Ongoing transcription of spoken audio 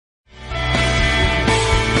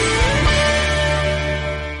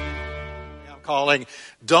calling,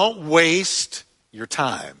 don't waste your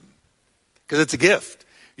time, because it's a gift.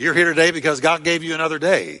 You're here today because God gave you another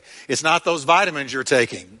day. It's not those vitamins you're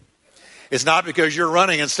taking. It's not because you're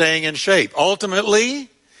running and staying in shape. Ultimately,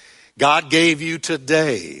 God gave you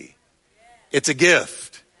today. It's a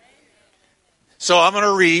gift. So I'm going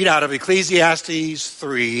to read out of Ecclesiastes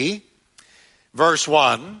 3, verse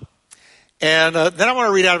 1. And then I want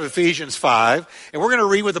to read out of Ephesians 5. And we're going to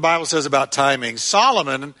read what the Bible says about timing.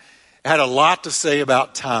 Solomon had a lot to say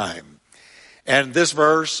about time. And this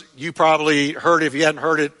verse, you probably heard, if you hadn't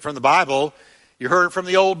heard it from the Bible, you heard it from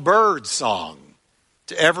the old Birds song.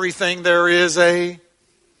 To everything there is a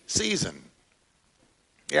season.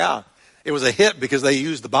 Yeah, it was a hit because they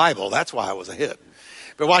used the Bible. That's why it was a hit.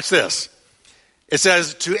 But watch this. It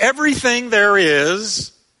says, to everything there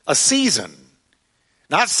is a season.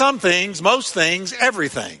 Not some things, most things,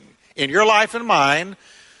 everything. In your life and mine,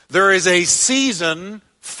 there is a season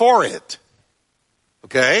for it.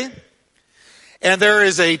 Okay? And there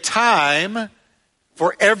is a time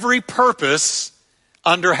for every purpose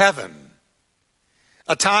under heaven.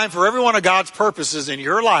 A time for every one of God's purposes in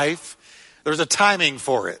your life. There's a timing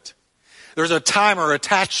for it. There's a timer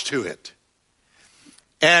attached to it.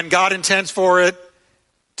 And God intends for it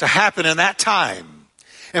to happen in that time.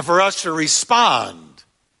 And for us to respond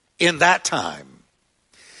in that time.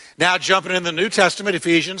 Now, jumping in the New Testament,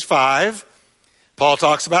 Ephesians 5, Paul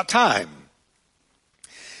talks about time.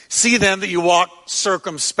 See then that you walk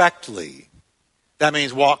circumspectly. That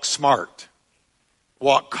means walk smart.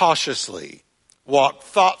 Walk cautiously. Walk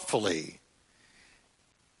thoughtfully.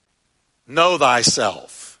 Know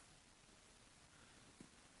thyself.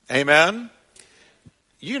 Amen?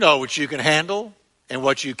 You know what you can handle and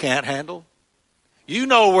what you can't handle. You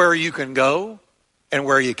know where you can go and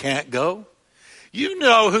where you can't go. You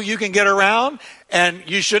know who you can get around and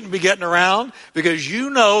you shouldn't be getting around because you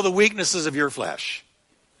know the weaknesses of your flesh.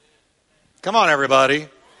 Come on, everybody.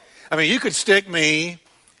 I mean, you could stick me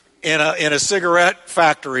in a cigarette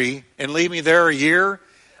factory and leave me there a year.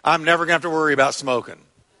 I'm never going to have to worry about smoking.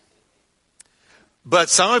 But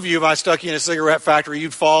some of you, if I stuck you in a cigarette factory,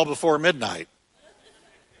 you'd fall before midnight.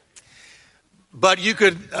 But you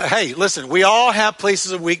could, hey, listen, we all have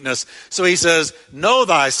places of weakness. So he says, know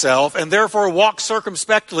thyself, and therefore walk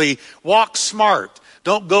circumspectly, walk smart.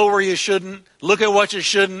 Don't go where you shouldn't, look at what you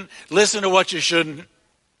shouldn't, listen to what you shouldn't.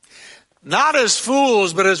 Not as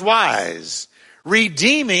fools, but as wise,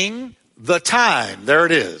 redeeming the time. There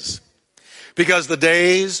it is. Because the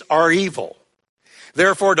days are evil.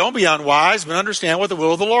 Therefore, don't be unwise, but understand what the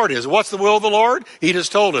will of the Lord is. What's the will of the Lord? He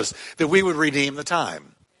just told us that we would redeem the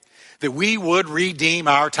time. That we would redeem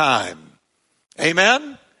our time.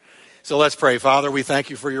 Amen? So let's pray. Father, we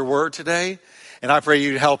thank you for your word today. And I pray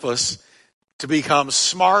you'd help us to become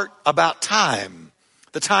smart about time.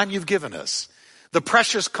 The time you've given us. The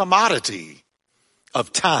precious commodity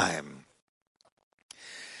of time.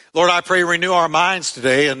 Lord, I pray renew our minds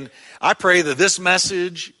today. And I pray that this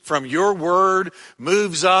message from your word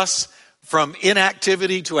moves us from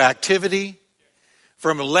inactivity to activity.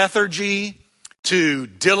 From lethargy to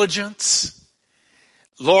diligence.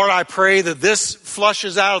 Lord, I pray that this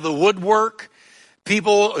flushes out of the woodwork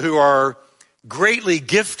people who are greatly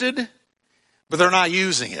gifted, but they're not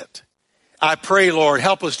using it. I pray, Lord,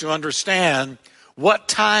 help us to understand what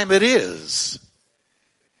time it is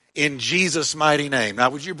in Jesus' mighty name. Now,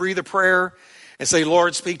 would you breathe a prayer and say,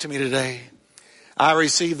 Lord, speak to me today. I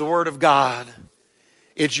receive the word of God.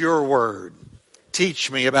 It's your word. Teach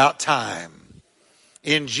me about time.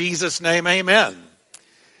 In Jesus' name, amen.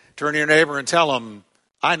 Turn to your neighbor and tell him,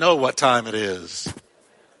 I know what time it is.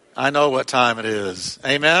 I know what time it is.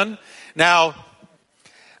 Amen? Now,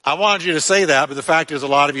 I wanted you to say that, but the fact is a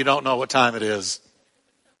lot of you don't know what time it is.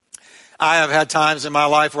 I have had times in my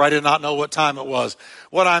life where I did not know what time it was.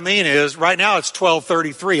 What I mean is, right now it's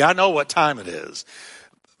 12:33. I know what time it is.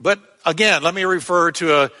 But again, let me refer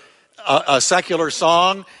to a secular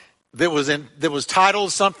song that was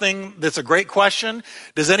titled something that's a great question.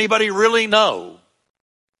 Does anybody really know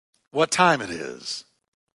what time it is?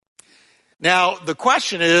 Now, the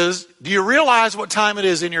question is, do you realize what time it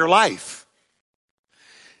is in your life?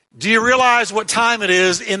 Do you realize what time it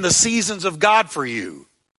is in the seasons of God for you?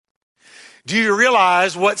 Do you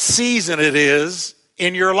realize what season it is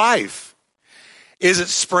in your life? Is it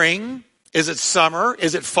spring? Is it summer?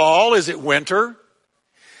 Is it fall? Is it winter?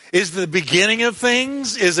 Is it the beginning of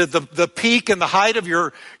things? Is it the peak and the height of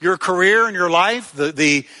your career and your life?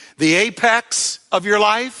 The apex of your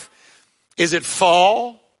life? Is it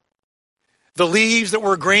fall? The leaves that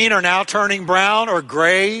were green are now turning brown or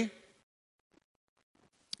gray?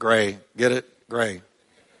 Gray. Get it? Gray.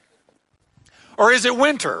 Or is it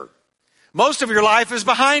winter? Most of your life is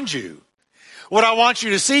behind you. What I want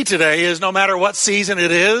you to see today is no matter what season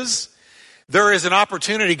it is, there is an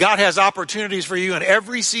opportunity. God has opportunities for you in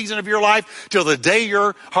every season of your life till the day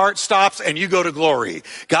your heart stops and you go to glory.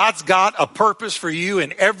 God's got a purpose for you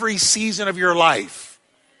in every season of your life.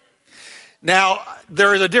 Now,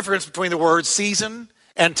 there is a difference between the words season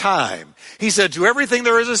and time. He said, to everything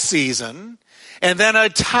there is a season, and then a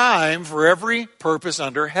time for every purpose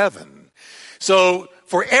under heaven. So,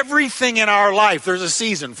 for everything in our life, there's a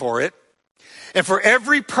season for it. And for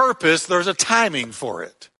every purpose, there's a timing for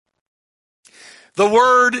it. The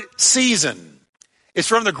word season is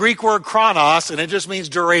from the Greek word chronos, and it just means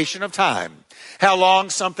duration of time. How long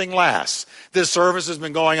something lasts. This service has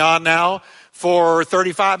been going on now for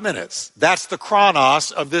 35 minutes. That's the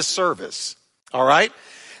chronos of this service. All right?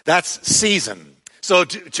 That's season. So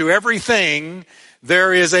to everything,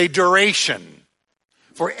 there is a duration.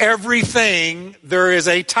 For everything, there is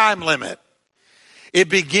a time limit. It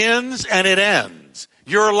begins and it ends.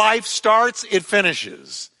 Your life starts, it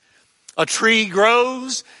finishes. A tree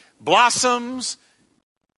grows, blossoms,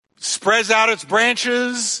 spreads out its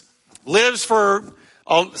branches, lives for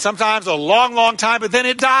sometimes a long, long time, but then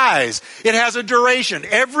it dies. It has a duration.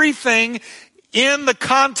 Everything in the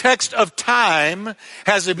context of time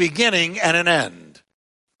has a beginning and an end.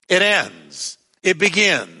 It ends. It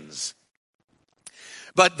begins.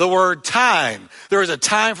 But the word time, there is a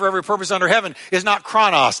time for every purpose under heaven, is not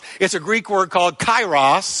chronos. It's a Greek word called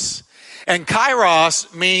kairos. And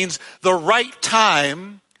kairos means the right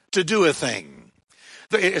time to do a thing.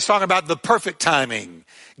 It's talking about the perfect timing,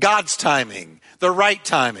 God's timing, the right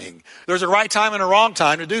timing. There's a right time and a wrong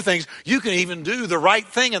time to do things. You can even do the right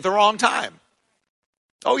thing at the wrong time.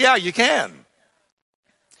 Oh yeah, you can.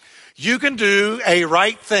 You can do a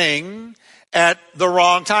right thing at the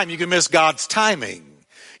wrong time. You can miss God's timing.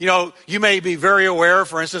 You know, you may be very aware,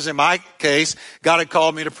 for instance, in my case, God had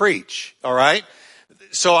called me to preach, all right?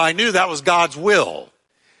 So I knew that was God's will.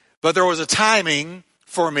 But there was a timing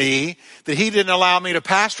for me that he didn't allow me to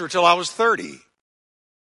pastor till I was 30.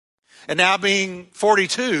 And now being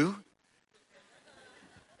 42,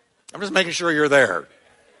 I'm just making sure you're there.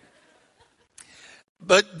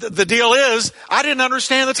 But the deal is, I didn't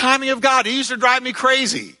understand the timing of God. He used to drive me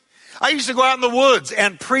crazy. I used to go out in the woods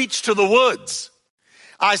and preach to the woods.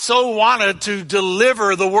 I so wanted to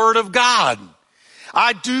deliver the word of God.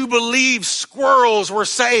 I do believe squirrels were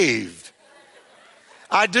saved.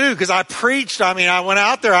 I do, because I preached. I went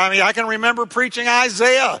out there. I can remember preaching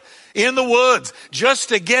Isaiah in the woods just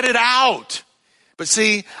to get it out. But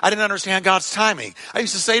see, I didn't understand God's timing. I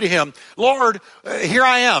used to say to him, Lord, here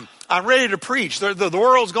I am. I'm ready to preach. The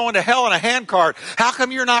world's going to hell in a handcart. How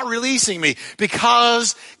come you're not releasing me?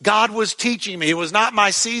 Because God was teaching me. It was not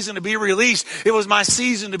my season to be released. It was my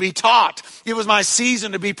season to be taught. It was my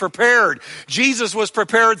season to be prepared. Jesus was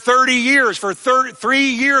prepared 30 years for 3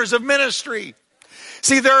 years of ministry.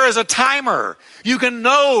 See, there is a timer. You can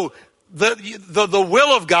know the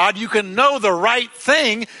will of God. You can know the right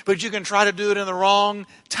thing, but you can try to do it in the wrong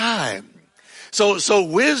time. So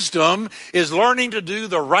wisdom is learning to do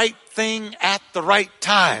the right thing at the right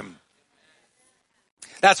time.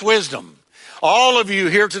 That's wisdom. All of you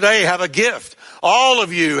here today have a gift. All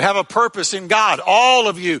of you have a purpose in God. All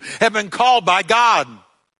of you have been called by God.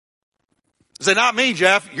 Say, not me,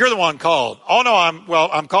 Jeff. You're the one called. Oh no,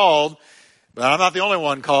 I'm called, but I'm not the only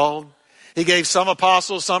one called. He gave some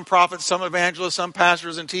apostles, some prophets, some evangelists, some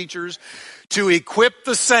pastors and teachers to equip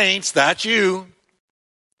the saints, that's you,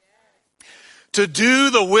 to do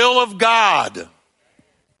the will of God.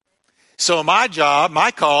 So my job,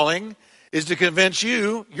 my calling, is to convince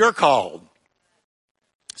you you're called.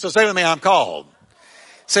 So say with me, I'm called.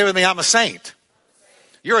 Say with me, I'm a saint.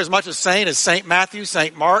 You're as much a saint as St. Matthew,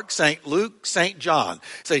 St. Mark, St. Luke, St. John.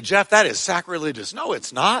 Say, Jeff, that is sacrilegious. No,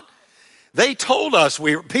 it's not. Peter told us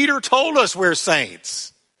we're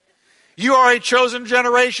saints. You are a chosen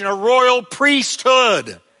generation, a royal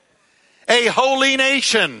priesthood, a holy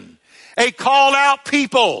nation, a called out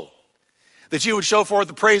people, that you would show forth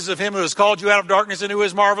the praises of him who has called you out of darkness into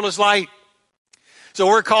his marvelous light. So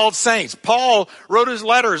we're called saints. Paul wrote his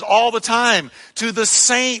letters all the time to the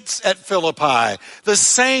saints at Philippi, the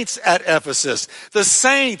saints at Ephesus, the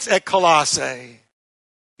saints at Colossae.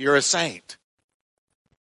 You're a saint.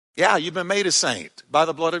 Yeah, you've been made a saint by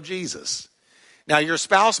the blood of Jesus. Now, your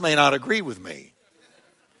spouse may not agree with me.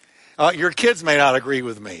 Your kids may not agree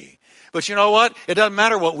with me. But you know what? It doesn't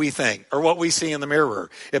matter what we think or what we see in the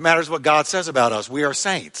mirror. It matters what God says about us. We are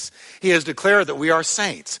saints. He has declared that we are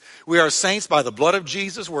saints. We are saints by the blood of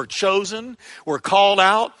Jesus. We're chosen. We're called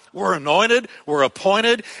out. We're anointed. We're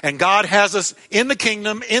appointed. And God has us in the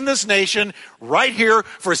kingdom, in this nation, right here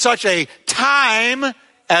for such a time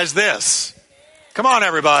as this. Come on,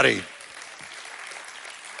 everybody.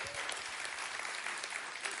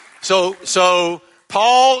 So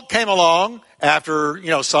Paul came along after,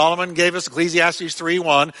 Solomon gave us Ecclesiastes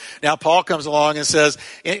 3:1. Now Paul comes along and says,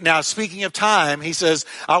 now speaking of time, he says,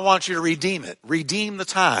 I want you to redeem it. Redeem the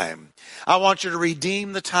time. I want you to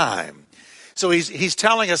redeem the time. So he's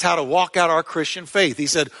telling us how to walk out our Christian faith. He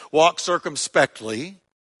said, walk circumspectly,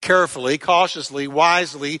 carefully, cautiously,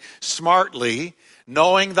 wisely, smartly,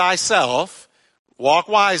 knowing thyself. Walk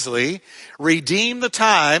wisely, redeem the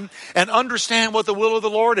time, and understand what the will of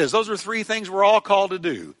the Lord is. Those are three things we're all called to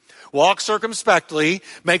do. Walk circumspectly,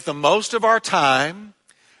 make the most of our time,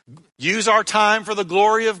 use our time for the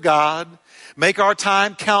glory of God, make our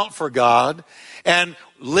time count for God, and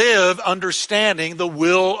live understanding the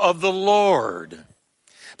will of the Lord.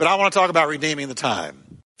 But I want to talk about redeeming the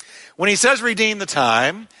time. When he says redeem the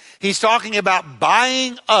time, he's talking about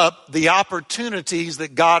buying up the opportunities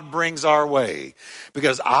that God brings our way.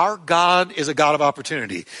 Because our God is a God of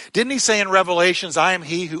opportunity. Didn't he say in Revelations, I am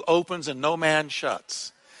he who opens and no man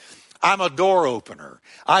shuts? I'm a door opener.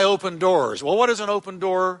 I open doors. Well, what does an open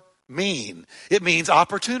door mean? It means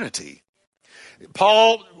opportunity.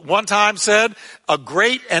 Paul one time said, a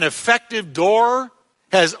great and effective door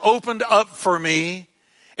has opened up for me,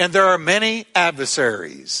 and there are many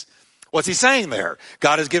adversaries. What's he saying there?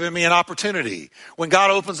 God has given me an opportunity. When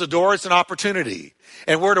God opens the door, it's an opportunity.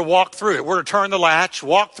 And we're to walk through it. We're to turn the latch,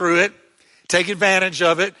 walk through it, take advantage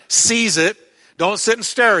of it, seize it. Don't sit and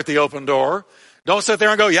stare at the open door. Don't sit there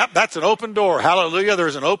and go, yep, that's an open door. Hallelujah,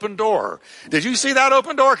 there's an open door. Did you see that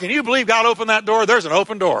open door? Can you believe God opened that door? There's an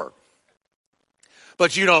open door.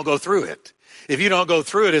 But you don't go through it. If you don't go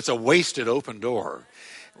through it, it's a wasted open door.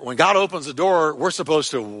 When God opens the door, we're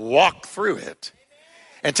supposed to walk through it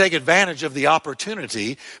and take advantage of the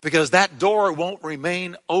opportunity, because that door won't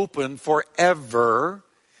remain open forever.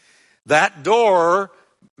 That door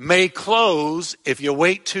may close if you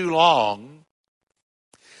wait too long.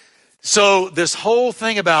 So this whole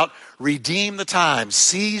thing about redeem the time,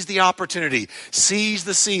 seize the opportunity, seize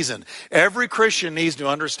the season. Every Christian needs to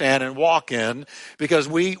understand and walk in, because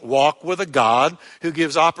we walk with a God who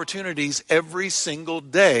gives opportunities every single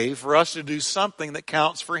day for us to do something that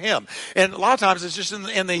counts for him. And a lot of times it's just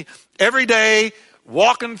in the everyday,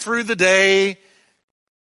 walking through the day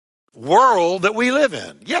world that we live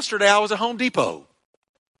in. Yesterday I was at Home Depot.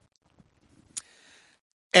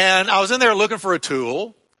 And I was in there looking for a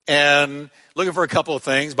tool and looking for a couple of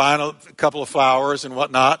things, buying a couple of flowers and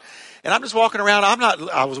whatnot. And I'm just walking around.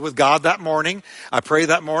 I was with God that morning. I prayed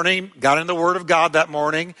that morning, got in the Word of God that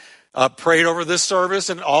morning, prayed over this service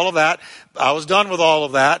and all of that. I was done with all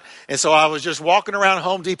of that. And so I was just walking around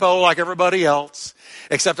Home Depot like everybody else,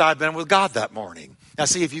 except I've been with God that morning. Now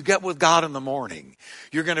see, if you get with God in the morning,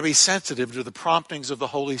 you're going to be sensitive to the promptings of the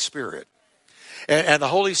Holy Spirit. And the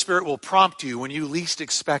Holy Spirit will prompt you when you least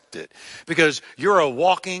expect it, because you're a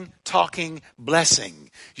walking, talking blessing.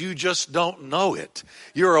 You just don't know it.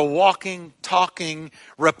 You're a walking, talking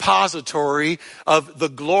repository of the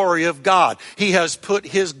glory of God. He has put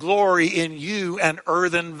his glory in you, an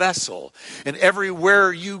earthen vessel. And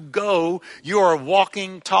everywhere you go, you are a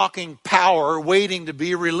walking, talking power waiting to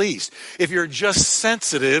be released. If you're just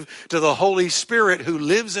sensitive to the Holy Spirit who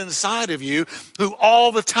lives inside of you, who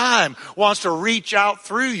all the time wants to reach out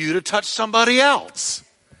through you to touch somebody else.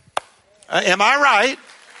 Am I right?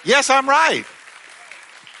 Yes, I'm right.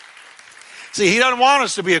 See, he doesn't want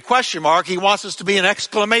us to be a question mark. He wants us to be an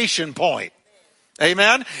exclamation point.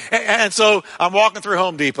 Amen? And so I'm walking through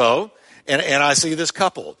Home Depot, and I see this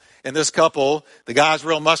couple. And this couple, the guy's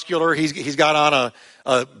real muscular. He's got on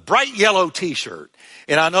a bright yellow T-shirt.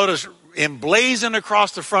 And I notice emblazoned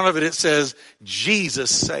across the front of it, it says, Jesus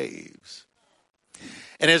saves.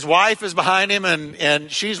 And his wife is behind him,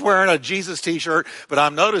 and she's wearing a Jesus T-shirt. But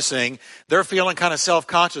I'm noticing they're feeling kind of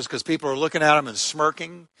self-conscious because people are looking at him and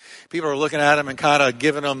smirking. People are looking at him and kind of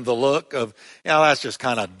giving them the look of, that's just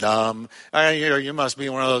kind of dumb. You must be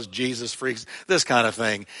one of those Jesus freaks, this kind of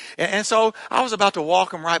thing. And so I was about to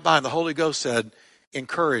walk them right by, and the Holy Ghost said,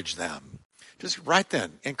 encourage them. Just right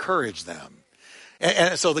then, encourage them.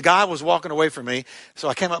 And so the guy was walking away from me. So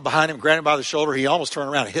I came up behind him, grabbed him by the shoulder. He almost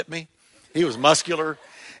turned around and hit me. He was muscular.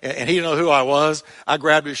 And he didn't know who I was. I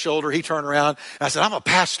grabbed his shoulder. He turned around. And I said, I'm a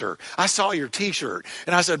pastor. I saw your T-shirt.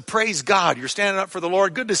 And I said, praise God. You're standing up for the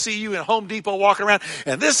Lord. Good to see you in Home Depot walking around.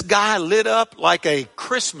 And this guy lit up like a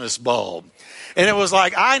Christmas bulb. And it was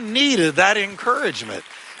like I needed that encouragement.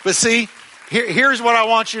 But see, Here's what I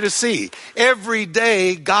want you to see. Every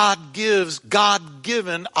day, God gives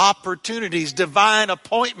God-given opportunities, divine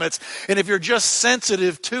appointments. And if you're just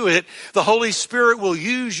sensitive to it, the Holy Spirit will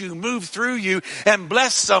use you, move through you, and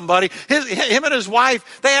bless somebody. Him and his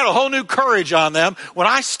wife, they had a whole new courage on them when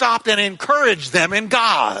I stopped and encouraged them in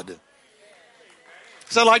God.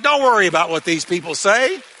 So don't worry about what these people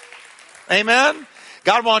say. Amen.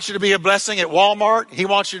 God wants you to be a blessing at Walmart. He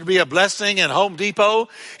wants you to be a blessing in Home Depot.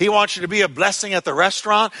 He wants you to be a blessing at the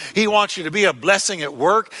restaurant. He wants you to be a blessing at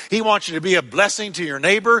work. He wants you to be a blessing to your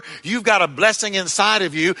neighbor. You've got a blessing inside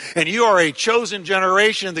of you, and you are a chosen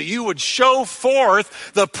generation that you would show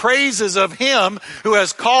forth the praises of Him who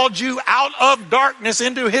has called you out of darkness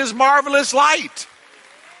into His marvelous light.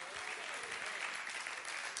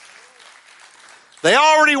 They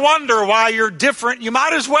already wonder why you're different. You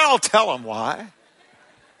might as well tell them why.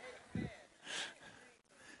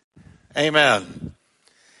 Amen.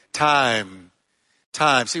 Time.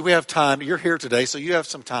 See, we have time. You're here today, so you have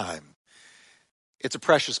some time. It's a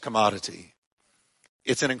precious commodity.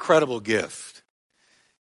 It's an incredible gift.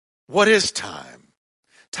 What is time?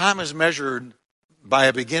 Time is measured by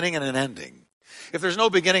a beginning and an ending. If there's no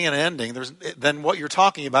beginning and ending, then what you're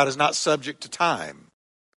talking about is not subject to time.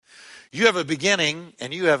 You have a beginning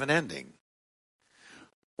and you have an ending.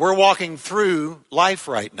 We're walking through life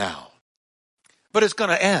right now, but it's going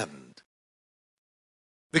to end.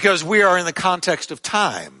 Because we are in the context of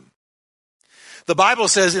time. The Bible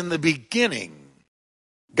says in the beginning,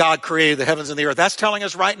 God created the heavens and the earth. That's telling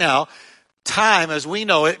us right now, time as we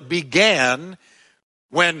know it began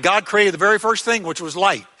when God created the very first thing, which was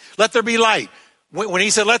light. Let there be light. When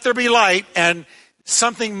He said, let there be light, and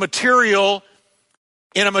something material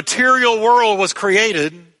in a material world was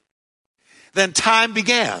created, then time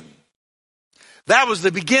began. That was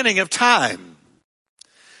the beginning of time.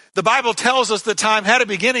 The Bible tells us that time had a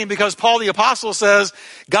beginning because Paul the Apostle says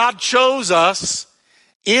God chose us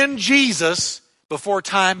in Jesus before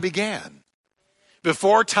time began.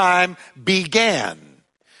 Before time began.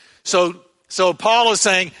 So Paul is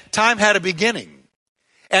saying time had a beginning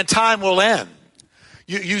and time will end.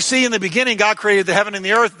 You see in the beginning God created the heaven and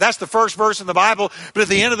the earth. That's the first verse in the Bible. But at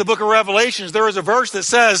the end of the book of Revelations, there is a verse that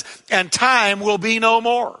says, and time will be no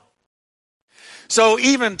more. So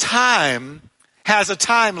even time has a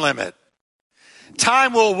time limit.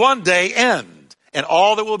 Time will one day end, and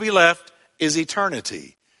all that will be left is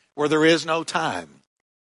eternity, where there is no time.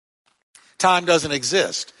 Time doesn't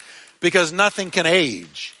exist because nothing can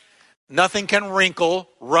age. Nothing can wrinkle,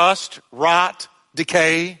 rust, rot,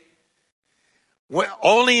 decay.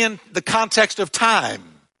 Only in the context of time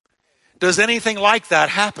does anything like that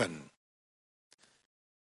happen.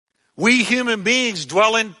 We human beings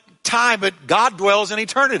dwell in time, but God dwells in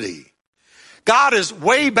eternity. God is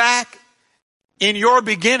way back in your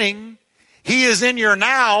beginning. He is in your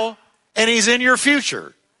now, and He's in your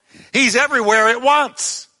future. He's everywhere at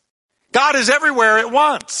once. God is everywhere at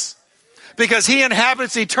once because He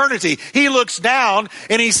inhabits eternity. He looks down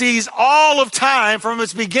and He sees all of time from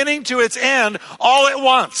its beginning to its end all at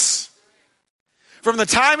once. From the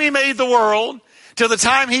time He made the world to the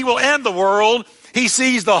time He will end the world, He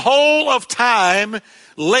sees the whole of time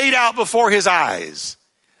laid out before His eyes.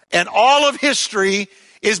 And all of history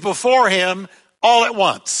is before Him all at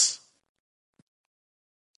once.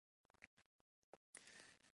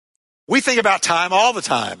 We think about time all the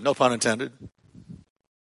time, no pun intended.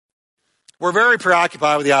 We're very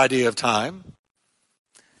preoccupied with the idea of time.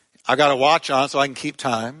 I got a watch on so I can keep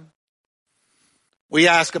time. We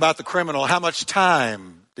ask about the criminal, how much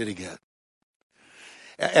time did he get?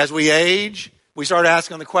 As we age, we start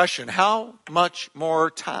asking the question, how much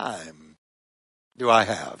more time do I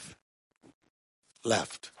have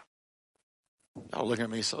left? Y'all looking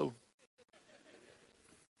at me so.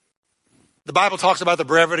 The Bible talks about the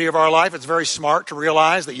brevity of our life. It's very smart to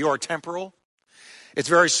realize that you are temporal. It's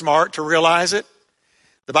very smart to realize it.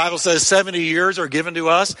 The Bible says 70 years are given to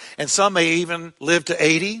us, and some may even live to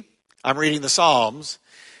 80. I'm reading the Psalms.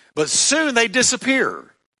 But soon they disappear,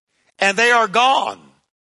 and they are gone.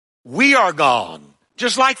 We are gone,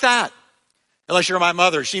 just like that. Unless you're my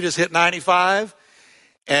mother, she just hit 95.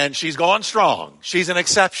 And she's going strong. She's an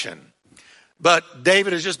exception. But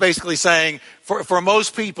David is just basically saying, for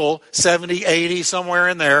most people, 70, 80, somewhere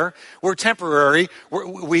in there, we're temporary.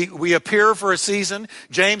 We appear for a season.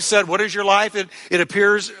 James said, what is your life? It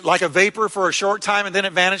appears like a vapor for a short time and then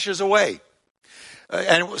it vanishes away.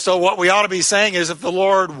 And so what we ought to be saying is if the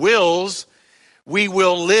Lord wills, we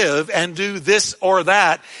will live and do this or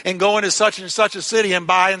that and go into such and such a city and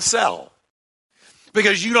buy and sell.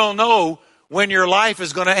 Because you don't know when your life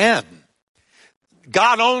is going to end.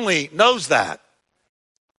 God only knows that.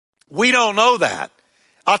 We don't know that.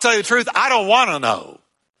 I'll tell you the truth, I don't want to know.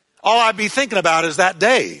 All I'd be thinking about is that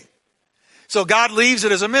day. So God leaves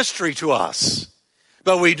it as a mystery to us.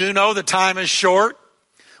 But we do know that time is short.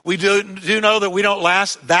 We do know that we don't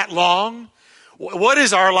last that long. What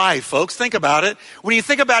is our life, folks? Think about it. When you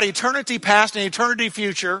think about eternity past and eternity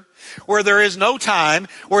future, where there is no time,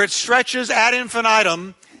 where it stretches ad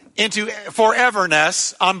infinitum into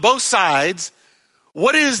foreverness on both sides,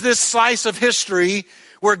 what is this slice of history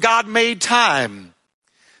where God made time?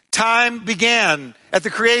 Time began at the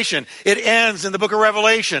creation. It ends in the book of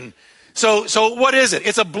Revelation. So what is it?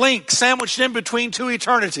 It's a blink sandwiched in between two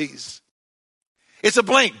eternities. It's a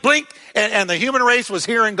blink. Blink, and the human race was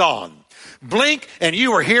here and gone. Blink, and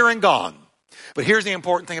you were here and gone. But here's the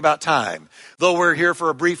important thing about time. Though we're here for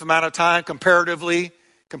a brief amount of time, comparatively,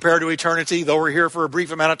 compared to eternity, though we're here for a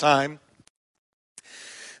brief amount of time,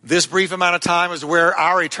 this brief amount of time is where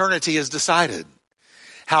our eternity is decided.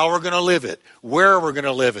 How we're going to live it, where we're going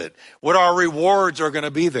to live it, what our rewards are going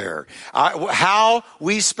to be there. How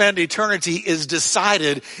we spend eternity is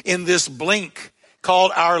decided in this blink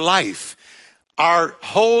called our life. Our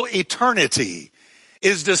whole eternity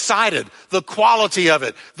is decided. The quality of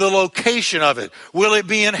it, the location of it. Will it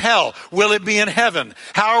be in hell? Will it be in heaven?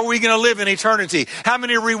 How are we going to live in eternity? How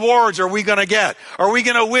many rewards are we going to get? Are we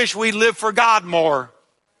going to wish we lived for God more?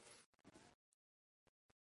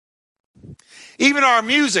 Even our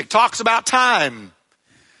music talks about time.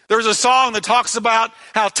 There's a song that talks about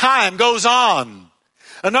how time goes on.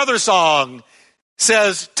 Another song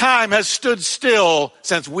says time has stood still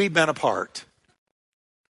since we've been apart.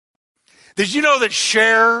 Did you know that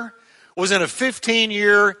Cher was in a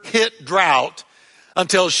 15-year hit drought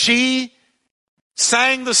until she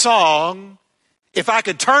sang the song, If I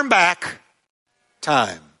Could Turn Back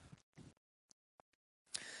Time?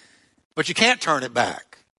 But you can't turn it back.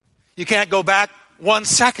 You can't go back 1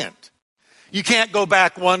 second. You can't go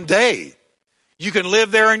back 1 day. You can live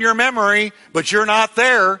there in your memory, but you're not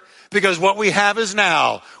there because what we have is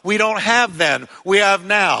now. We don't have then. We have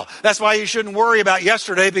now. That's why you shouldn't worry about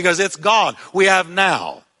yesterday because it's gone. We have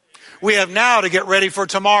now. We have now to get ready for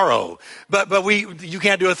tomorrow. But you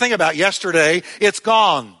can't do a thing about yesterday. It's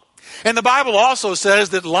gone. And the Bible also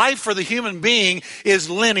says that life for the human being is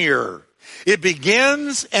linear. It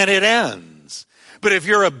begins and it ends. But if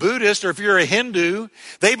you're a Buddhist or if you're a Hindu,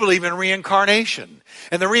 they believe in reincarnation.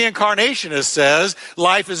 And the reincarnationist says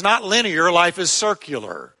life is not linear, life is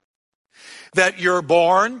circular. That you're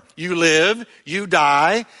born, you live, you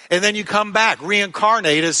die, and then you come back.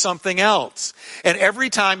 Reincarnate is something else. And every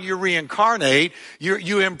time you reincarnate,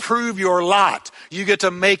 you improve your lot. You get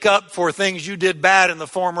to make up for things you did bad in the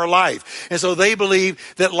former life. And so they believe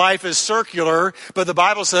that life is circular, but the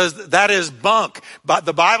Bible says that is bunk. But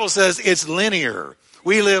the Bible says it's linear.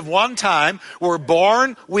 We live one time, we're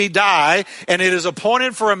born, we die, and it is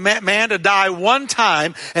appointed for a man to die one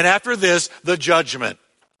time, and after this, the judgment.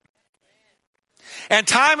 And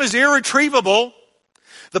time is irretrievable.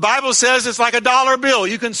 The Bible says it's like a dollar bill.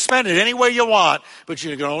 You can spend it any way you want, but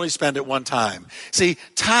you can only spend it one time. See,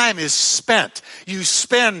 time is spent. You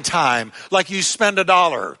spend time like you spend a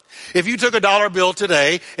dollar. If you took a dollar bill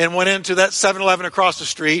today and went into that 7-Eleven across the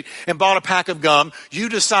street and bought a pack of gum, you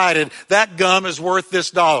decided that gum is worth this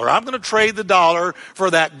dollar. I'm going to trade the dollar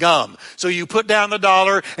for that gum. So you put down the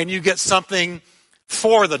dollar and you get something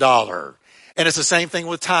for the dollar. And it's the same thing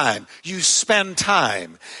with time. You spend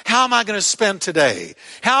time. How am I going to spend today?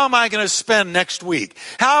 How am I going to spend next week?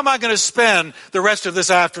 How am I going to spend the rest of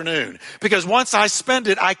this afternoon? Because once I spend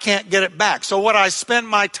it, I can't get it back. So what I spend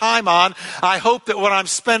my time on, I hope that what I'm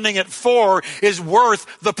spending it for is worth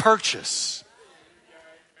the purchase.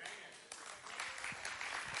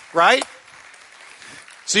 Right?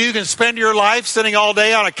 So you can spend your life sitting all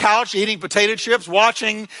day on a couch eating potato chips,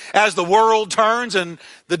 watching as the world turns and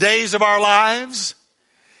the days of our lives.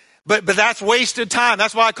 But that's wasted time.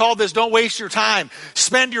 That's why I call this don't waste your time.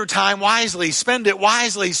 Spend your time wisely. Spend it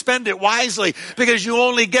wisely. Spend it wisely because you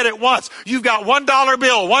only get it once. You've got $1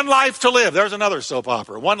 bill, one life to live. There's another soap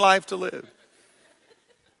opera, one life to live.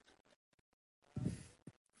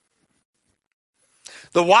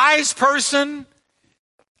 The wise person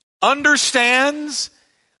understands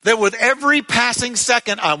that with every passing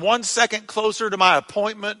second, I'm 1 second closer to my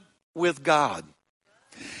appointment with God.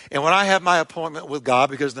 And when I have my appointment with God,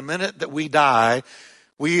 because the minute that we die,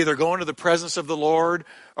 we either go into the presence of the Lord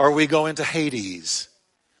or we go into Hades,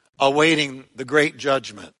 awaiting the great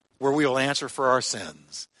judgment where we will answer for our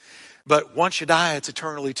sins. But once you die, it's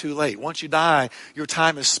eternally too late. Once you die, your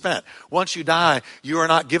time is spent. Once you die, you are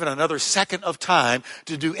not given another second of time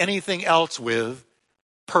to do anything else with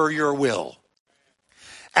per your will.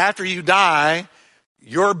 After you die,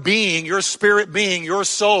 Your being, your spirit being, your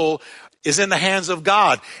soul is in the hands of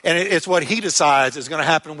God. And it's what he decides is going to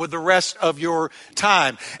happen with the rest of your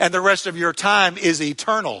time. And the rest of your time is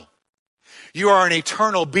eternal. You are an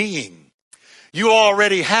eternal being. You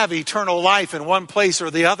already have eternal life in one place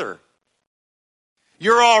or the other.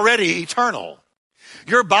 You're already eternal.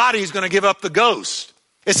 Your body's going to give up the ghost.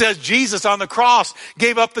 It says Jesus on the cross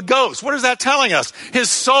gave up the ghost. What is that telling us? His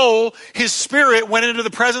soul, his spirit went into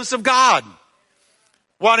the presence of God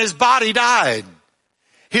while his body died.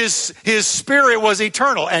 His spirit was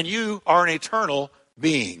eternal, and you are an eternal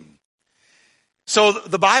being. So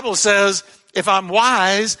the Bible says, if I'm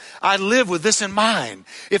wise, I live with this in mind.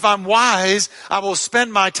 If I'm wise, I will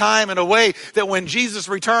spend my time in a way that when Jesus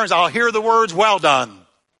returns, I'll hear the words, well done.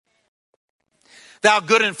 Thou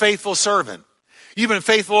good and faithful servant. You've been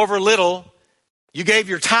faithful over little. You gave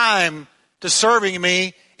your time to serving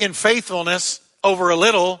me in faithfulness over a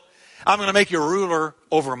little. I'm going to make you a ruler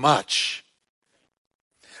over much.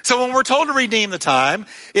 So when we're told to redeem the time,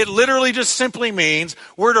 it literally just simply means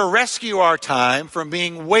we're to rescue our time from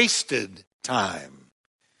being wasted time.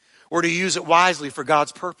 We're to use it wisely for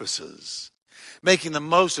God's purposes, making the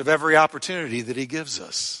most of every opportunity that he gives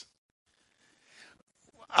us.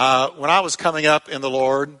 When I was coming up in the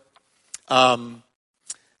Lord, I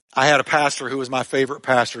had a pastor who was my favorite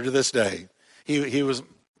pastor to this day. He was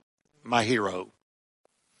my hero.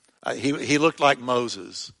 He looked like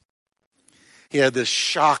Moses. He had this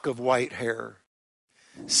shock of white hair,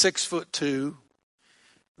 6'2",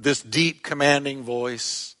 this deep commanding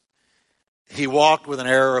voice. He walked with an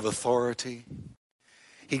air of authority.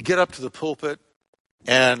 He'd get up to the pulpit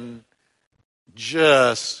and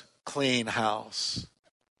just clean house.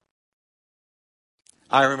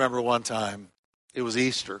 I remember one time, it was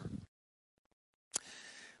Easter.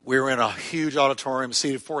 We were in a huge auditorium,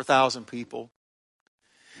 seated 4,000 people,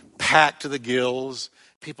 packed to the gills,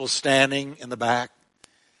 people standing in the back.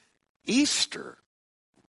 Easter.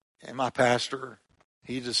 And my pastor,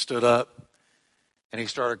 he just stood up and he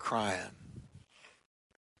started crying.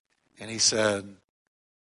 And he said,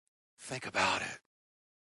 think about it.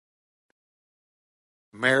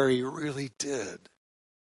 Mary really did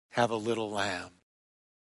have a little lamb.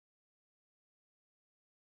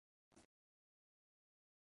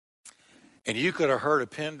 And you could have heard a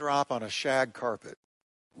pin drop on a shag carpet.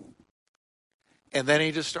 And then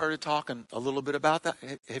he just started talking a little bit about that.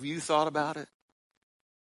 Have you thought about it?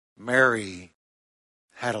 Mary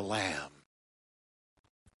had a lamb,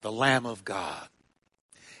 the Lamb of God.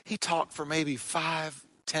 He talked for maybe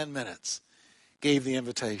 5-10 minutes, gave the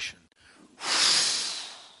invitation.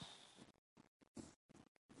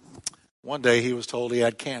 One day he was told he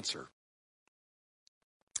had cancer.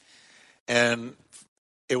 And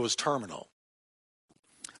it was terminal.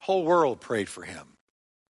 Whole world prayed for him.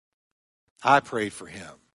 I prayed for him.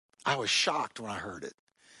 I was shocked when I heard it.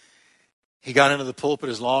 He got into the pulpit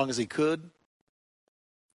as long as he could.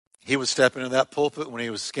 He would step into that pulpit when he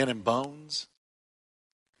was skin and bones.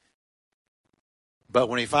 But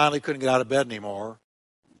when he finally couldn't get out of bed anymore,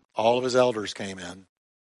 all of his elders came in.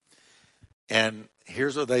 And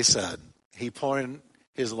here's what they said. He pointed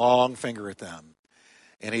his long finger at them.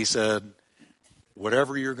 And he said,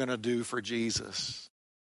 whatever you're going to do for Jesus,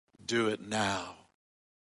 do it now.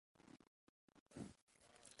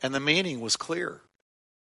 And the meaning was clear.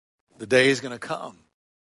 The day is going to come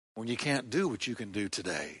when you can't do what you can do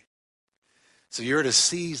today. So you're to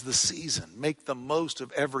seize the season. Make the most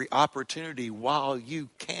of every opportunity while you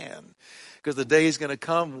can. Because the day is going to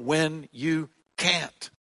come when you can't.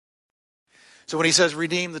 So when he says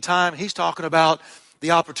redeem the time, he's talking about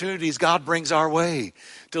the opportunities God brings our way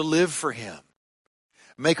to live for him.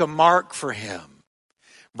 Make a mark for him.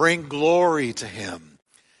 Bring glory to him.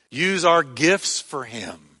 Use our gifts for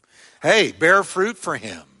him. Hey, bear fruit for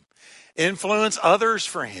him. Influence others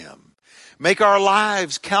for him. Make our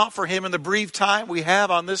lives count for him in the brief time we have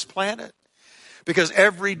on this planet. Because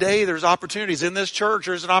every day there's opportunities. In this church,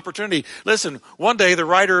 there's an opportunity. Listen, one day the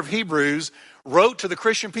writer of Hebrews wrote to the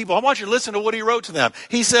Christian people. I want you to listen to what he wrote to them.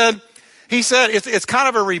 He said it's kind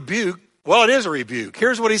of a rebuke. Well, it is a rebuke.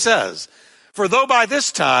 Here's what he says. For though by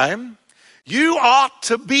this time you ought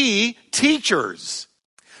to be teachers,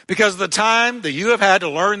 because of the time that you have had to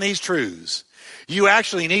learn these truths, you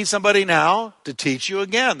actually need somebody now to teach you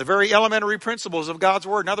again the very elementary principles of God's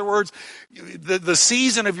word. In other words, the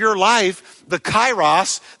season of your life, the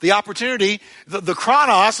kairos, the opportunity, the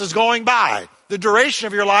chronos is going by. The duration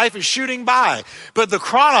of your life is shooting by. But the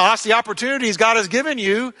chronos, the opportunities God has given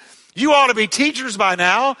you, you ought to be teachers by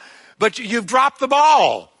now, but you've dropped the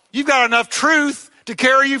ball. You've got enough truth to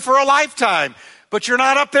carry you for a lifetime, but you're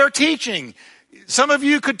not up there teaching. Some of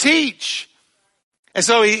you could teach. And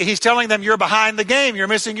so he's telling them, you're behind the game. You're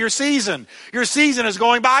missing your season. Your season is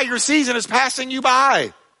going by. Your season is passing you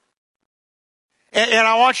by. And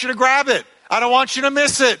I want you to grab it. I don't want you to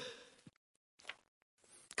miss it.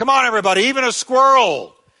 Come on, everybody. Even a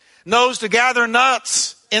squirrel knows to gather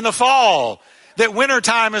nuts in the fall, that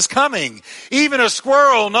wintertime is coming. Even a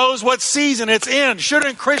squirrel knows what season it's in.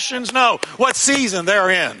 Shouldn't Christians know what season they're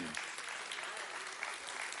in?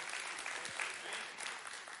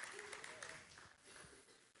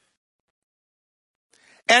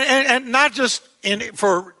 And not just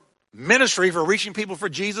for ministry, for reaching people for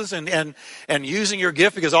Jesus and using your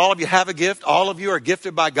gift, because all of you have a gift. All of you are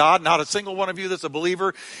gifted by God. Not a single one of you that's a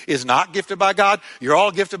believer is not gifted by God. You're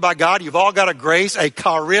all gifted by God. You've all got a grace, a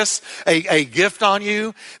charis, a gift on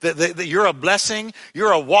you, that you're a blessing.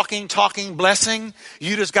 You're a walking, talking blessing.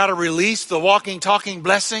 You just got to release the walking, talking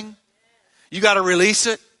blessing. You got to release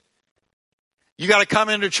it. You got to come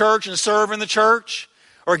into church and serve in the church,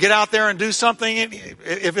 or get out there and do something.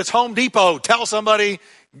 If it's Home Depot, tell somebody,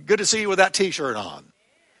 good to see you with that t-shirt on.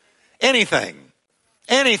 Anything.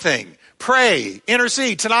 Pray,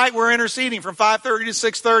 intercede. Tonight we're interceding from 5:30 to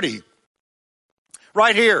 6:30.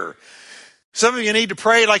 Right here. Some of you need to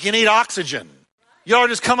pray like you need oxygen. You ought to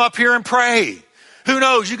just come up here and pray. Who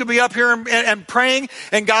knows? You could be up here and praying,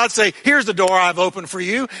 and God say, here's the door I've opened for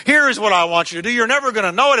you. Here is what I want you to do. You're never going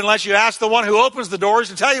to know it unless you ask the one who opens the doors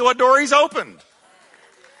to tell you what door he's opened.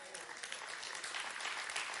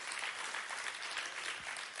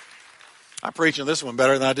 I'm preaching this one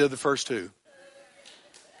better than I did the first two.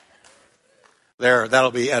 There, that'll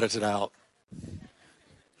be edited out.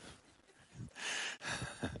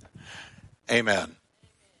 Amen.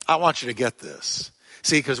 I want you to get this.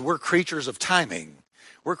 See, because we're creatures of timing.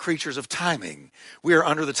 We're creatures of timing. We are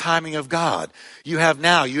under the timing of God. You have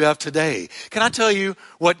now, you have today. Can I tell you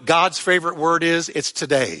what God's favorite word is? It's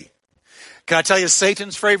today. Can I tell you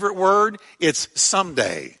Satan's favorite word? It's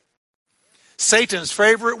someday. Satan's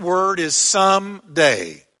favorite word is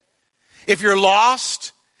someday. If you're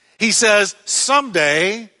lost, he says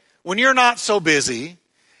someday, when you're not so busy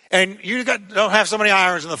and you don't have so many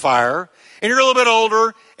irons in the fire and you're a little bit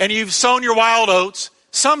older and you've sown your wild oats,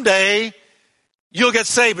 someday you'll get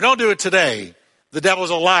saved, but don't do it today. The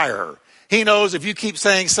devil's a liar. He knows if you keep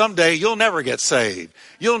saying someday, you'll never get saved.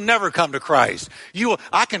 You'll never come to Christ.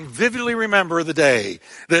 I can vividly remember the day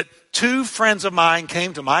that two friends of mine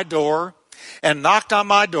came to my door and knocked on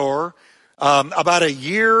my door about a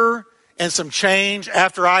year and some change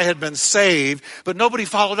after I had been saved, but nobody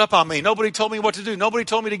followed up on me. Nobody told me what to do. Nobody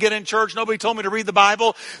told me to get in church. Nobody told me to read the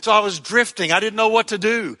Bible. So I was drifting. I didn't know what to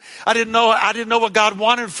do. I didn't know what God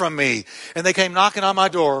wanted from me. And they came knocking on my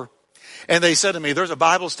door. And they said to me, there's a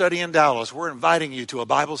Bible study in Dallas. We're inviting you to a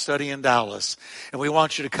Bible study in Dallas. And we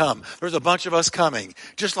want you to come. There's a bunch of us coming.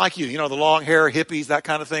 Just like you. You know, the long hair, hippies, that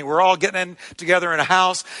kind of thing. We're all getting in together in a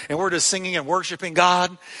house. And we're just singing and worshiping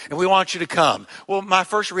God. And we want you to come. Well, my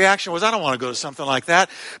first reaction was, I don't want to go to something like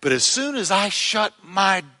that. But as soon as I shut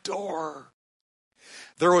my door,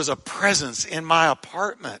 there was a presence in my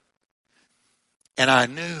apartment. And I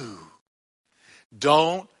knew,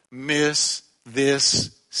 don't miss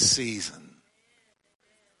this season.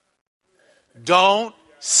 Don't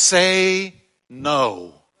say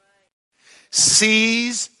no.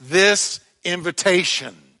 Seize this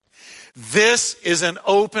invitation. This is an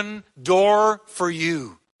open door for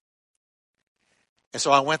you. And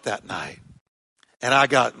so I went that night, and I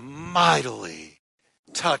got mightily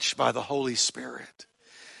touched by the Holy Spirit.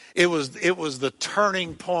 It was the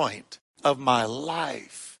turning point of my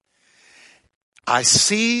life. I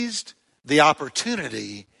seized the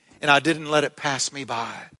opportunity, and I didn't let it pass me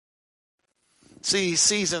by. See,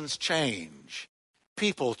 seasons change.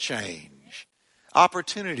 People change.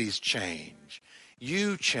 Opportunities change.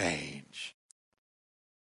 You change.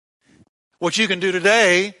 What you can do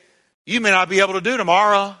today, you may not be able to do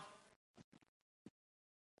tomorrow.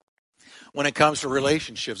 When it comes to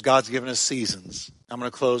relationships, God's given us seasons. I'm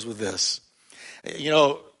going to close with this. You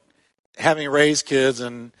know, having raised kids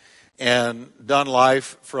and done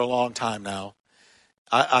life for a long time now,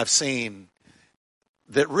 I've seen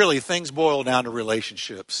that really things boil down to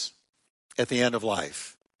relationships at the end of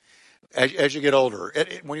life. As you get older,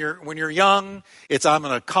 when you're young, it's I'm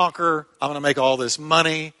going to conquer. I'm going to make all this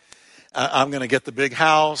money. I'm going to get the big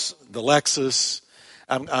house, the Lexus.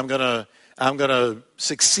 I'm going to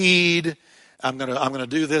succeed. I'm going to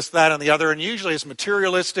do this, that, and the other. And usually it's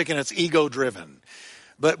materialistic and it's ego driven.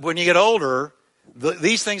 But when you get older,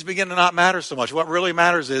 these things begin to not matter so much. What really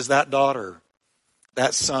matters is that daughter,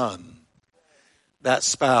 that son, that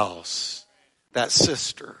spouse, that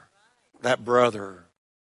sister, that brother.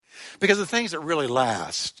 Because the things that really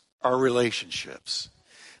last are relationships.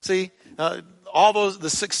 See, the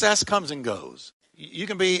success comes and goes. You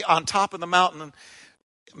can be on top of the mountain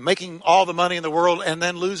making all the money in the world and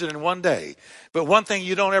then lose it in one day. But one thing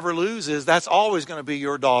you don't ever lose is that's always going to be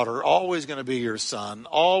your daughter, always going to be your son,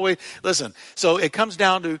 always. Listen, so it comes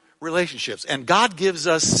down to relationships. And God gives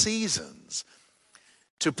us seasons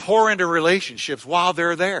to pour into relationships while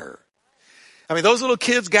they're there. I mean, those little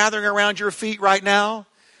kids gathering around your feet right now,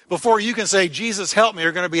 before you can say, Jesus, help me,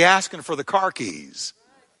 are going to be asking for the car keys.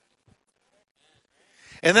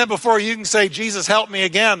 And then before you can say, Jesus, help me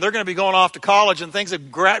again, they're going to be going off to college and things have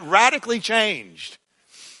radically changed.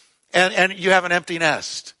 And you have an empty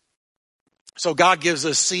nest. So God gives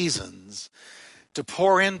us seasons to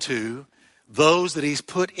pour into those that he's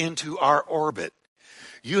put into our orbit.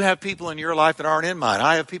 You have people in your life that aren't in mine.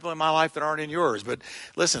 I have people in my life that aren't in yours. But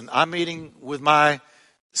listen, I'm meeting with my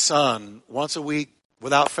son once a week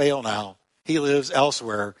without fail now. He lives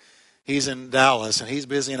elsewhere. He's in Dallas and he's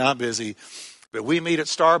busy and I'm busy. But we meet at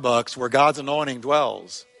Starbucks where God's anointing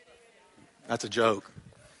dwells. That's a joke.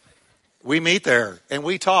 We meet there and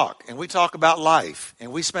we talk about life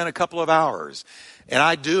and we spend a couple of hours. And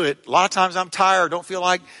I do it. A lot of times I'm tired, don't feel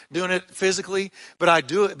like doing it physically, but I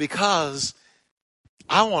do it because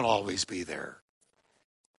I won't always be there.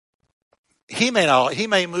 He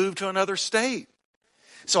may move to another state.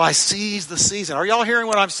 So I seize the season. Are y'all hearing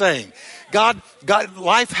what I'm saying? God,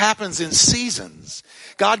 life happens in seasons.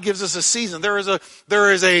 God gives us a season. There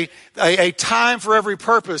is a time for every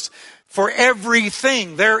purpose. For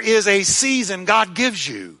everything, there is a season God gives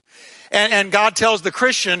you. And God tells the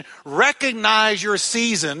Christian, recognize your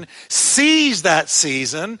season, seize that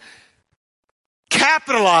season,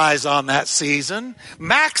 capitalize on that season,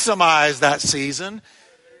 maximize that season,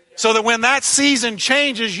 so that when that season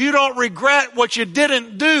changes, you don't regret what you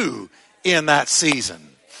didn't do in that season.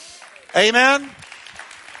 Amen?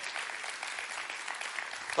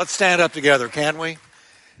 Let's stand up together, can we?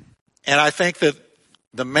 And I think that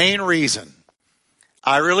the main reason,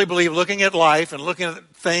 I really believe, looking at life and looking at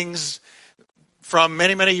things from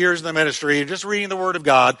many, many years in the ministry and just reading the Word of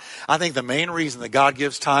God, I think the main reason that God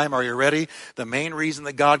gives time, are you ready? The main reason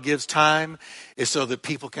that God gives time is so that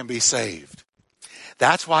people can be saved.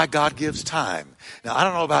 That's why God gives time. Now, I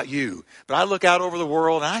don't know about you, but I look out over the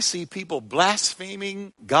world and I see people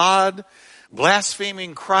blaspheming God,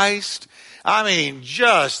 blaspheming Christ. I mean,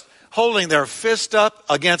 just holding their fist up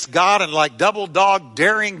against God and like double dog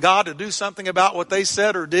daring God to do something about what they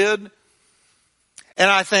said or did. And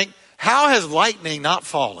I think, how has lightning not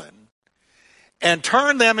fallen and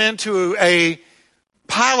turned them into a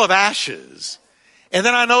pile of ashes? And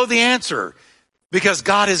then I know the answer, because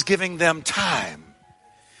God is giving them time.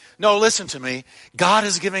 No, listen to me. God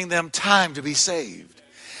is giving them time to be saved.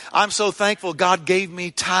 I'm so thankful God gave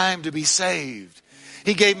me time to be saved.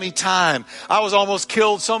 He gave me time. I was almost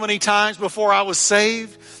killed so many times before I was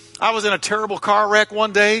saved. I was in a terrible car wreck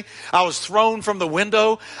one day. I was thrown from the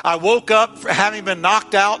window. I woke up having been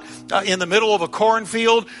knocked out in the middle of a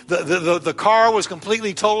cornfield. The car was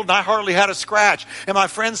completely totaled and I hardly had a scratch. And my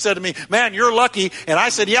friend said to me, man, you're lucky. And I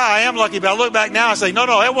said, yeah, I am lucky. But I look back now and say, no,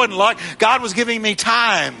 it wasn't luck. God was giving me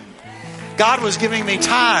time. God was giving me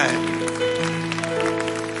time.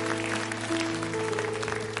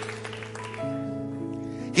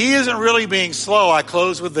 He isn't really being slow. I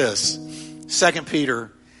close with this. 2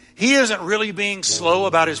 Peter. He isn't really being slow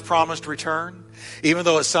about his promised return, even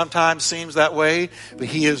though it sometimes seems that way, but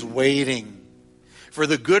he is waiting for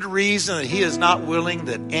the good reason that he is not willing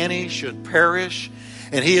that any should perish,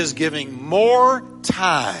 and he is giving more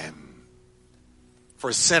time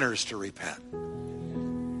for sinners to repent.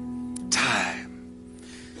 Time.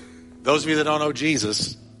 Those of you that don't know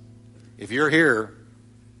Jesus, if you're here,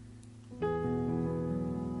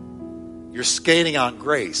 you're skating on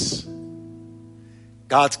grace.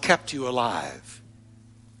 God's kept you alive.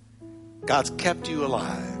 God's kept you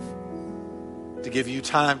alive to give you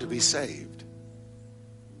time to be saved.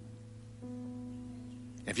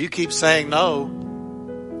 If you keep saying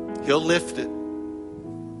no, he'll lift it.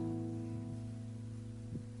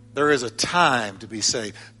 There is a time to be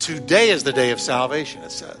saved. Today is the day of salvation,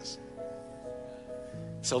 it says.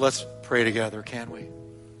 So let's pray together, can we?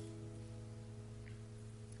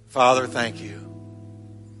 Father, thank you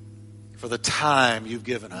for the time you've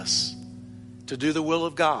given us to do the will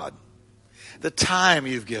of God. The time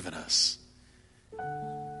you've given us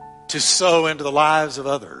to sow into the lives of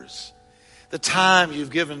others. The time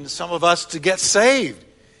you've given some of us to get saved.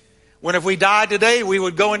 When if we died today, we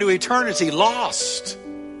would go into eternity lost.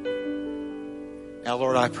 Now,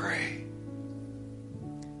 Lord, I pray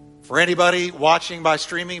for anybody watching by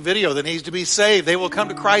streaming video that needs to be saved, they will come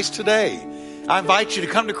to Christ today. I invite you to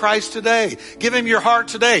come to Christ today. Give him your heart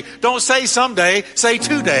today. Don't say someday, say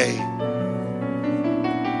today.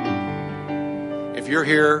 If you're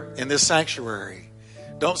here in this sanctuary,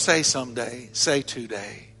 don't say someday, say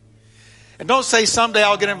today. And don't say someday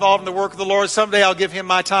I'll get involved in the work of the Lord, someday I'll give him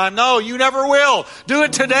my time. No, you never will. Do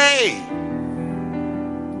it today.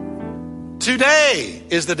 Today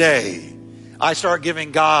is the day I start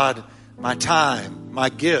giving God my time, my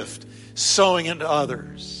gift, sowing into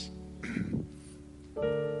others.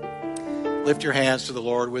 Lift your hands to the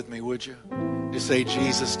Lord with me, would you? Just say,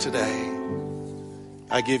 Jesus, today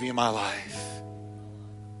I give you my life.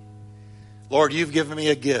 Lord, you've given me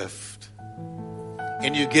a gift,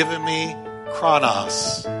 and you've given me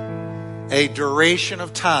chronos, a duration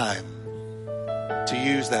of time to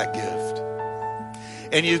use that gift.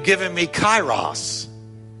 And you've given me kairos,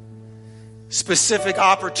 specific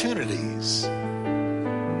opportunities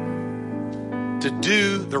to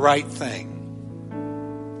do the right thing.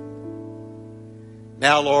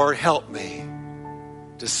 Now, Lord, help me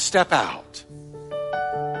to step out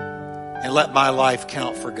and let my life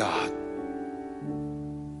count for God.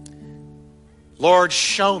 Lord,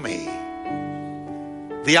 show me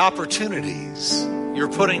the opportunities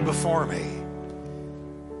you're putting before me.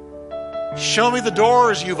 Show me the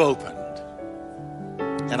doors you've opened,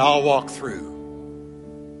 and I'll walk through.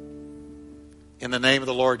 In the name of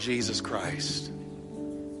the Lord Jesus Christ.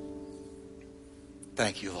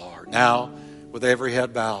 Thank you, Lord. Now, with every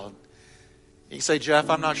head bowed, you say, Jeff,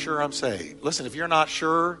 I'm not sure I'm saved. Listen, if you're not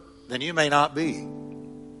sure, then you may not be.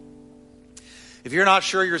 If you're not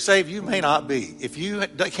sure you're saved, you may not be. If you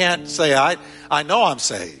can't say, I know I'm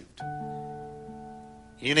saved,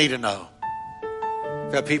 you need to know.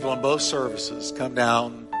 We've got people in both services come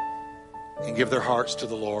down and give their hearts to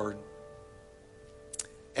the Lord.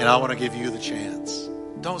 And I want to give you the chance.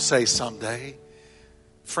 Don't say someday.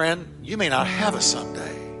 Friend, you may not have a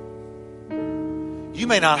someday. You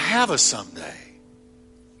may not have a someday.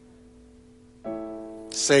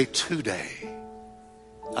 Say today,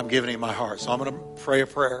 I'm giving him my heart. So I'm going to pray a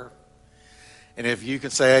prayer. And if you can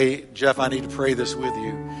say, hey, Jeff, I need to pray this with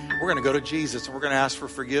you. We're going to go to Jesus and we're going to ask for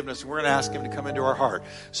forgiveness. And we're going to ask him to come into our heart.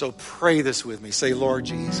 So pray this with me. Say, Lord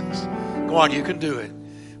Jesus. Go on, you can do it.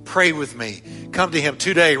 Pray with me. Come to him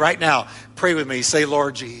today, right now. Pray with me. Say,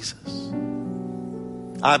 Lord Jesus,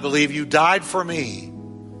 I believe you died for me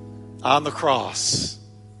on the cross.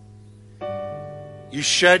 You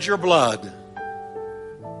shed your blood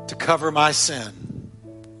to cover my sin.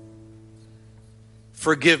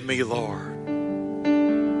 Forgive me, Lord,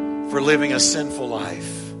 for living a sinful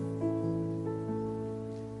life.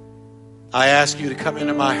 I ask you to come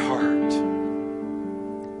into my heart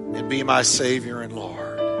and be my Savior and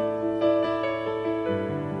Lord.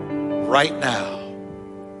 Right now,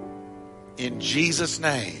 in Jesus'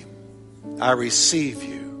 name, I receive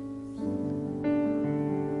you.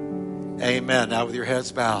 Amen. Now with your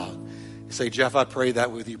heads bowed, you say, Jeff, I prayed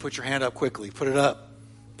that with you. Put your hand up quickly. Put it up.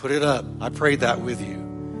 Put it up. I prayed that with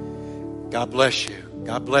you. God bless you.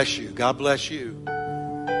 God bless you. God bless you.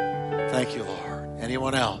 Thank you, Lord.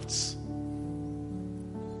 Anyone else?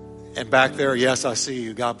 And back there, yes, I see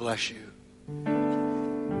you. God bless you.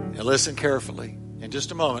 And listen carefully. In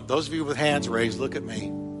just a moment, those of you with hands raised, look at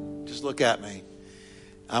me. Just look at me.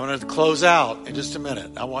 I'm going to close out in just a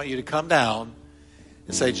minute. I want you to come down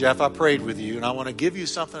and say, Jeff, I prayed with you, and I want to give you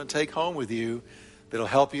something to take home with you that'll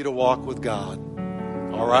help you to walk with God.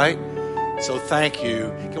 All right? So thank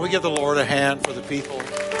you. Can we give the Lord a hand for the people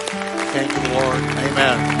who came to the Lord?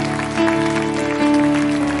 Amen.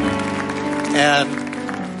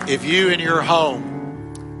 And if you in your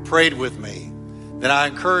home prayed with me, then I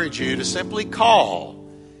encourage you to simply call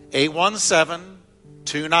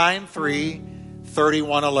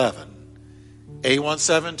 817-293-3111.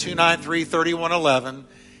 817-293-3111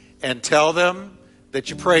 and tell them that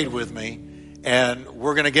you prayed with me, and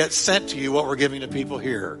we're going to get sent to you what we're giving to people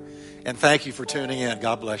here. And thank you for tuning in.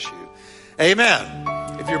 God bless you. Amen.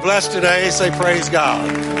 If you're blessed today, say praise God.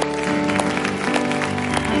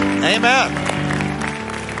 Amen.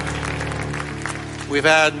 We've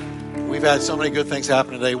had so many good things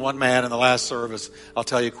happen today. One man in the last service, I'll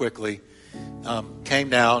tell you quickly, came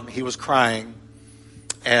down. He was crying.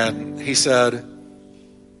 And he said,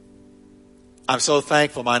 I'm so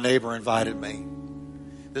thankful my neighbor invited me.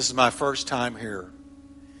 This is my first time here.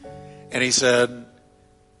 And he said,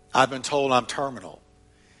 I've been told I'm terminal.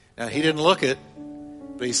 Now, he didn't look it,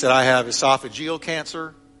 but he said, I have esophageal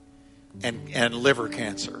cancer and liver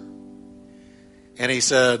cancer. And he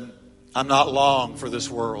said, I'm not long for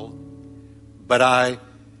this world, but I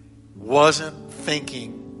wasn't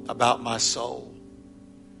thinking about my soul.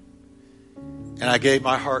 and I gave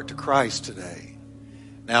my heart to Christ today.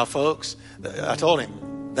 Now, folks, I told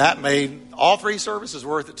him that made all 3 services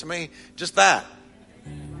worth it to me. Just that.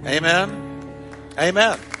 Amen.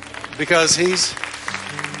 Amen. Because he's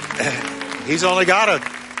only got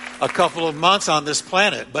a couple of months on this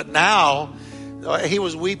planet. But now, he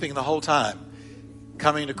was weeping the whole time,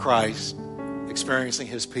 coming to Christ, experiencing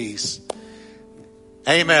his peace.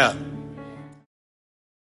 Amen.